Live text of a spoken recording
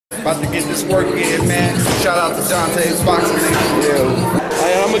About to get this work in, man. Shout out to DONTAE'S boxing nation.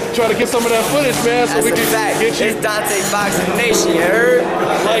 Yeah. I'm gonna try to get some of that footage, man, so we can get you. It's DONTAE'S boxing nation, you heard?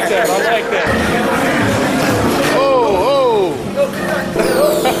 I like that. I like that. Oh.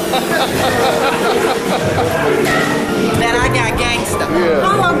 Man, I got gangsta. Yeah.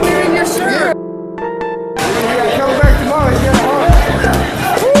 Oh, I'm wearing your shirt. Yeah, come back tomorrow.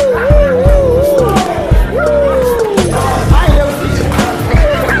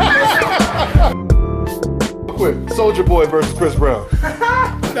 SOUJA Boy versus Chris Brown.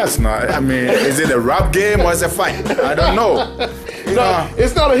 That's not, I mean, is it a rap game or is it a fight? I don't know. No,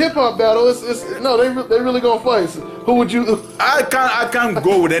 it's not a hip hop battle. No, they really gonna fight. So who would you? I can't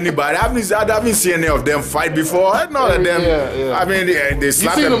go with anybody. I haven't seen any of them fight before. None of them. Yeah. I mean, they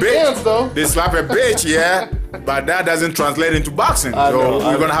slap You a seen them bitch. dance, though. They slap a bitch, yeah. But that doesn't translate into boxing. So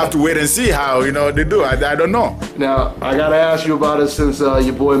we're gonna have to wait and see how they do. I don't know. Now I gotta ask you about it since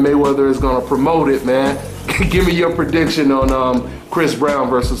your boy Mayweather is gonna promote it, man. Give me your prediction on Chris Brown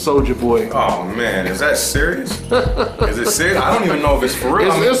versus SOUJA Boy. Oh man, is that serious? Is it serious? I don't even know if it's for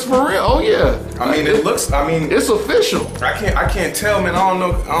real. It's for real. Oh yeah. I mean, it looks. I mean, it's official. I can't tell, man. I don't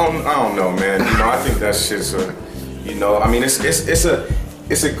know. I don't know, man. I think that shit's I mean,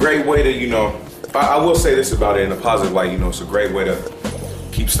 it's a great way to, I will say this about it in a positive light. It's a great way to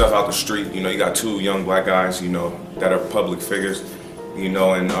keep stuff out the street. You got two young black guys, that are public figures,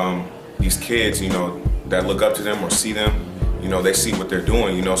 and these kids, that look up to them or see them, they see what they're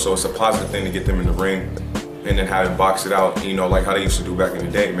doing, so it's a positive thing to get them in the ring and then have them box it out, like how they used to do back in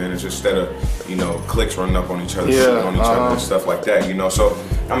the day, man. It's just instead of, cliques running up on each other, shooting on each other and stuff like that, So,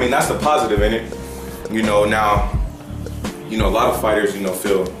 I mean, that's the positive in it. Now, a lot of fighters,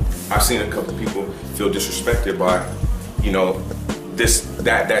 I've seen a couple people feel disrespected by,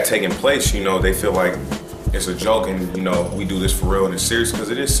 that taking place, they feel like it's a joke and, we do this for real and it's serious because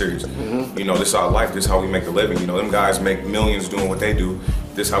it is serious. This is our life, this is how we make a living. Them guys make millions doing what they do.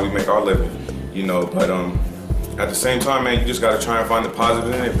 This is how we make our living, but at the same time, man, you just gotta try and find the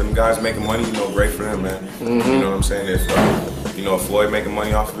positive in it. If them guys making money, great for them, man. You know what I'm saying? If Floyd making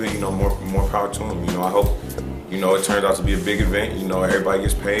money off of it, more power to him. I hope, it turns out to be a big event, everybody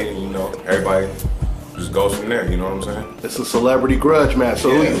gets paid and, everybody just goes from there, you know what I'm saying? It's a celebrity grudge match. So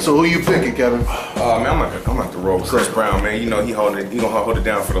who you picking, Kevin? Man, I'm gonna have to roll with Chris Brown, man. He gonna hold it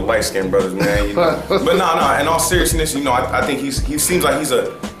down for the light skinned brothers, man. But no, in all seriousness, I think he seems like he's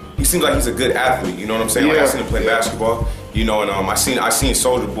a good athlete, you know what I'm saying? Like I seen him play basketball, and I seen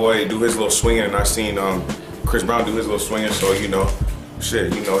SOUJA Boy do his little swinging and I seen Chris Brown do his little swinging, so he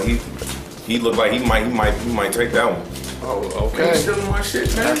looked like he might take that one. Oh, okay. He's stealing my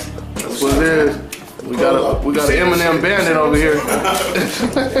shit, man. That's what it is. We got an Eminem bandit over here.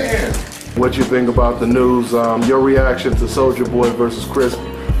 What you think about the news? Your reaction to SOUJA Boy versus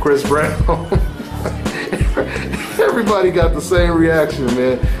Chris Brown? Everybody got the same reaction,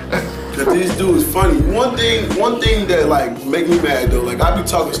 man. Cause these dudes funny. One thing that like make me mad though, like I be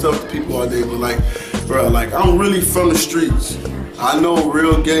talking stuff to people all day, but like, bro, like I'm really from the streets. I know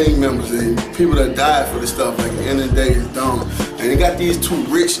real gang members and people that died for this stuff. Like at the end of the day, it's dumb. And they got these two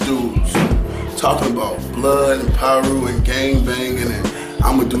rich dudes talking about blood and pyro and gang banging and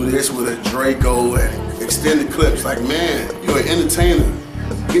I'm gonna do this with a Draco and extended clips. Like, man, you're an entertainer.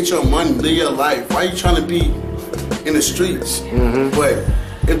 Get your money, live your life. Why are you trying to be in the streets? But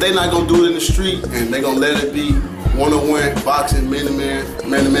if they not gonna do it in the street and they gonna let it be one-on-one boxing,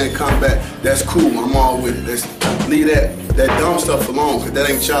 man-to-man combat, that's cool. I'm all with it. Let's leave that dumb stuff alone, cause that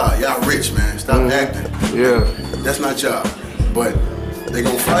ain't y'all. Y'all rich, man. Stop acting. Yeah. That's not y'all. But they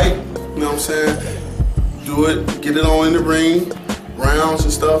gonna fight, you know what I'm saying? Do it, get it on in the ring, rounds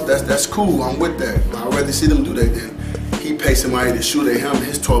and stuff. That's cool. I'm with that. I'd rather see them do that than he pay somebody to shoot at him,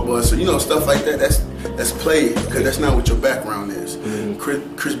 his tour bus, so stuff like that. That's played, because that's not what your background is.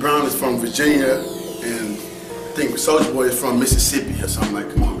 Chris Brown is from Virginia, and I think SOUJA Boy is from Mississippi or something. Like,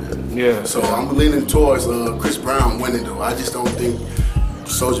 come on, man. Yeah. So I'm leaning towards Chris Brown winning, though. I just don't think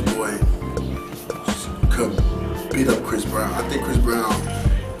SOUJA Boy could beat up Chris Brown. I think Chris Brown,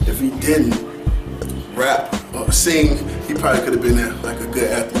 if he didn't rap or sing, he probably could have been like a good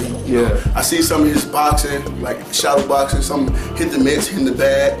athlete. Yeah. I see some of his boxing, like shadow boxing, some hit the mitts, hit the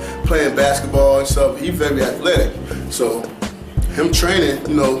bag, playing basketball and stuff. He's very athletic. So him training,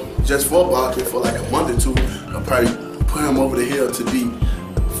 just for boxing for like a month or two, I'll probably put him over the hill to beat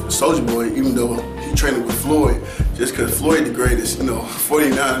SOUJA Boy, even though he training with Floyd. Just because Floyd the greatest,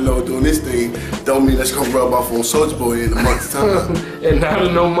 49-0 doing this thing, don't mean that's gonna rub off on SOUJA Boy in a month's time. And not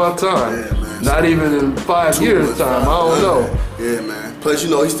in no month time. Yeah, man. Not even in 5 years time. I don't know. Yeah, man. Plus, you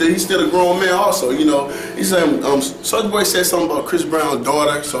know, he's still a grown man also, you know. He said, Soulja Boy said something about Chris Brown's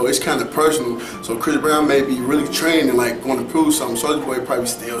daughter, so it's kind of personal. So Chris Brown may be really trained and like want to prove something. Soulja Boy probably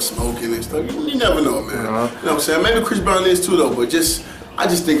still smoking and stuff. You never know, man. You know what I'm saying? Maybe Chris Brown is too, though, but I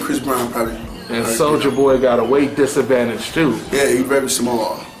just think Chris Brown probably. And Soulja Boy got a weight disadvantage too. Yeah, he's very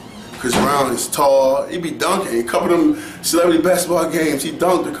small. Chris Brown is tall. He be dunking. A couple of them celebrity basketball games, he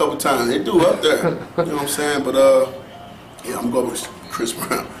dunked a couple times. They do up there. You know what I'm saying? But yeah, I'm going with Chris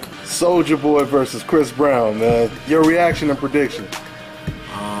Brown. Soulja Boy versus Chris Brown, man. Your reaction and prediction?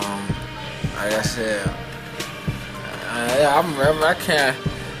 Like I said, I can't.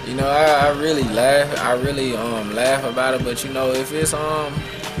 You know, I really laugh. I really laugh about it. But you know, if it's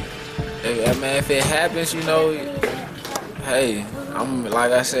if it happens, you know, hey,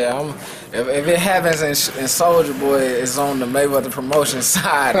 like I said, if it happens and Soulja Boy is on the Mayweather promotion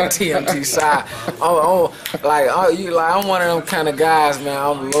side, the TMT side, I'm one of them kind of guys, man.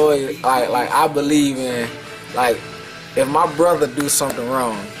 I'm loyal. Like I believe in, like, if my brother do something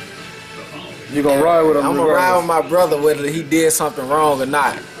wrong, you gonna ride with him? I'm gonna ride with my brother whether he did something wrong or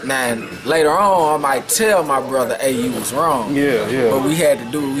not. Now later on, I might tell my brother, "Hey, you was wrong." Yeah, yeah. But we had to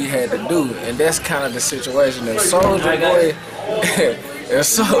do what we had to do, and that's kind of the situation. If Soulja Boy, if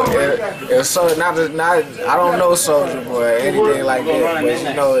so, not I don't know Soulja Boy or anything like that, but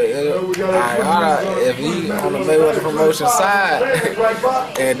you know, if he on the Mayweather promotion side,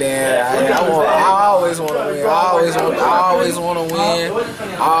 and then I always want to win. I always want to win.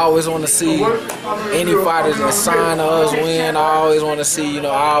 I always want to see any fighters that sign to us win. I always want to see, you know,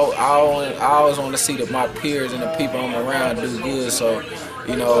 I always want to see that my peers and the people I'm around do good. So,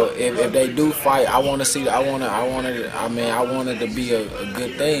 you know, if they do fight, I want to see. I want it to be a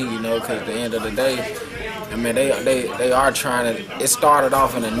good thing, you know, because at the end of the day, I mean, they are trying to. It started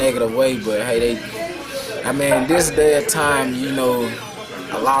off in a negative way, but hey, this day of time, you know,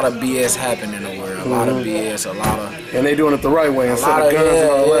 a lot of BS happen in the world. A lot of BS, and they doing it the right way instead of guns and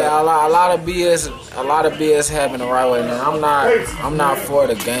all that. A lot of BS happen the right way. Man, I'm not for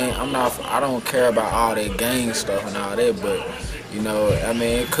the gang. I don't care about all that gang stuff and all that, but. You know, I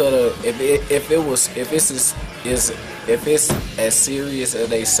mean, it could have if it's as serious as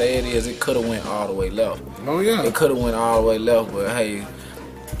they say it is, it could have went all the way left. Oh yeah, it could have went all the way left. But hey,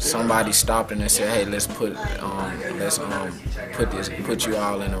 somebody stopped and said, hey, let's put you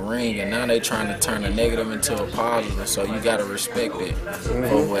all in the ring, and now they trying to turn a negative into a positive. So you gotta respect it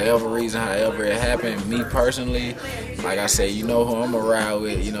for whatever reason, however it happened. Me personally, like I said, you know who I'm gonna ride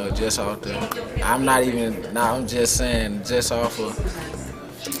with. You know, just off the. I'm just saying, just off of.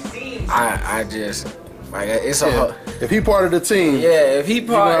 I just. Like it's if he part of the team, if he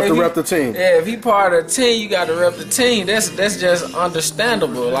part, you have to rep the team. Yeah, if he part of the team, you got to rep the team. That's just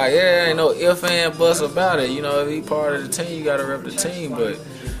understandable. Like ain't no if and buts about it. You know, if he part of the team, you got to rep the team. But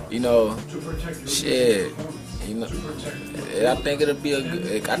you know, shit, you know, I think it'll be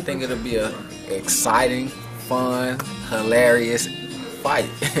a exciting, fun, hilarious fight.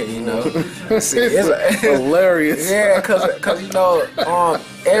 You know, it's hilarious. Yeah, cause you know,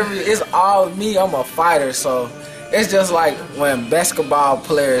 it's all me. I'm a fighter, so it's just like when basketball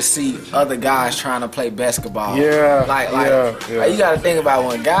players see other guys trying to play basketball. Yeah, like you got to think about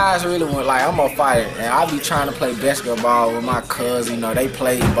when guys really want. Like I'm a fighter, and I be trying to play basketball with my cousin. You know, they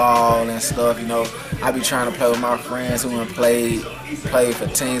play ball and stuff. You know, I be trying to play with my friends who play for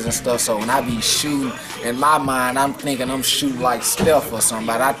teams and stuff. So when I be shooting, in my mind, I'm thinking I'm shooting like Steph or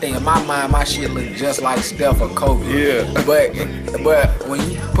somebody. I think in my mind, my shit look just like Steph or Kobe. Yeah. But when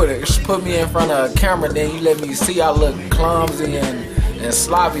you put me in front of a camera, then you let me see I look clumsy and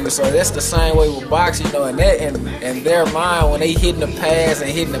sloppy. So that's the same way with boxing, you know. And that in their mind, when they hitting the pass and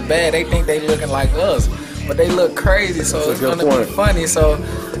hitting the bat, they think they looking like us, but they look crazy. So it's gonna be funny. So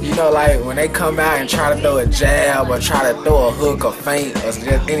you know, like when they come out and try to throw a jab or try to throw a hook or feint or just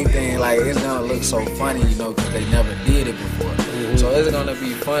anything, like it's gonna look so funny, you know, because they never did it before. So it's gonna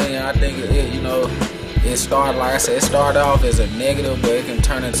be funny. I think you know, it started, like I said, it started off as a negative, but it can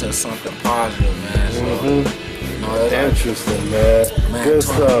turn into something positive, man. So, you know, interesting, man. Good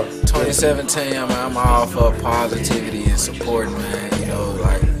stuff. 2017, I'm all for positivity and supporting, man. You know,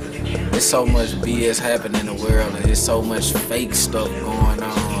 like there's so much BS happening in the world, and there's so much fake stuff going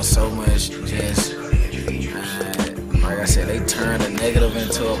on, so much just, like I said, they turn a negative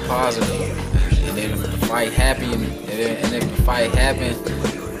into a positive. And if the fight happen,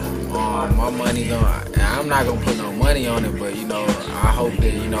 my money I'm not gonna put no money on it, but you know, I hope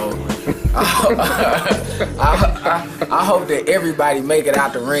that, you know, I hope that everybody make it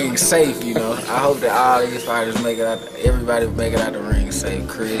out the ring safe, you know. I hope that all these fighters everybody make it out the ring safe.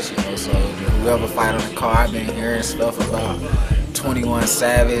 Chris, you know, so whoever fight on the card, I've been hearing stuff about 21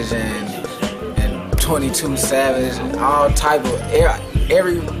 Savage and 22 Savage, and all type of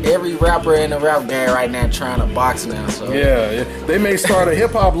every rapper in the rap game right now trying to box now. So yeah, they may start a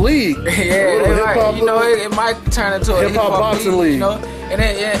hip hop league. Yeah, they might, you know, it might turn into a hip hop boxing league. You know,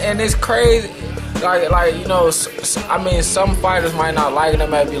 and it's crazy. Like you know, I mean, some fighters might not like it. They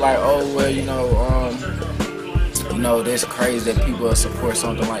might be like, oh well, you know, this crazy that people support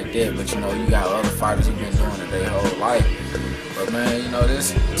something like that. But you know, you got other fighters who've been doing it their whole life. But man, you know,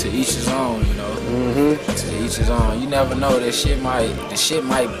 this to each his own. You know, to each his own. You never know. The shit might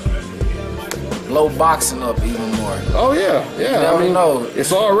blow boxing up even more. Oh yeah, yeah. You never know.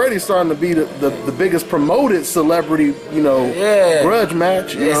 It's already starting to be the biggest promoted celebrity, you know, grudge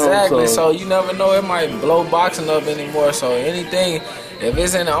match. You exactly. know, so you never know. It might blow boxing up anymore. So anything. If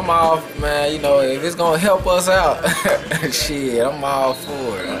it's in, I'm off, man. You know, if it's gonna help us out, shit, I'm all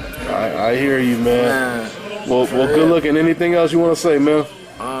for it. I hear you, man. Well, good looking. Anything else you want to say, man?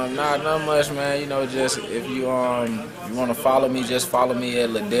 Not much, man. You know, just if you want to follow me, just follow me at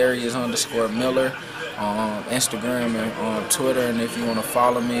Ladarius_Miller on Instagram and on Twitter. And if you want to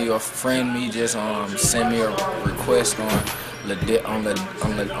follow me or friend me, just send me a request on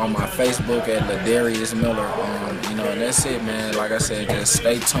my Facebook at Ladarius Miller. You know, and that's it, man. Like I said, just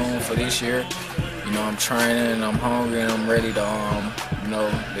stay tuned for this year. You know, I'm training and I'm hungry and I'm ready to you know,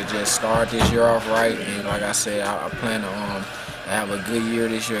 to just start this year off right. And like I said, I plan to have a good year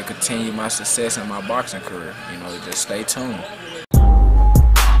this year and continue my success in my boxing career. You know, just stay tuned.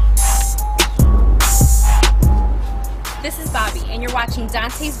 This is Bobby, and you're watching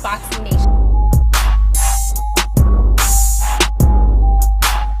Dante's Boxing Nation.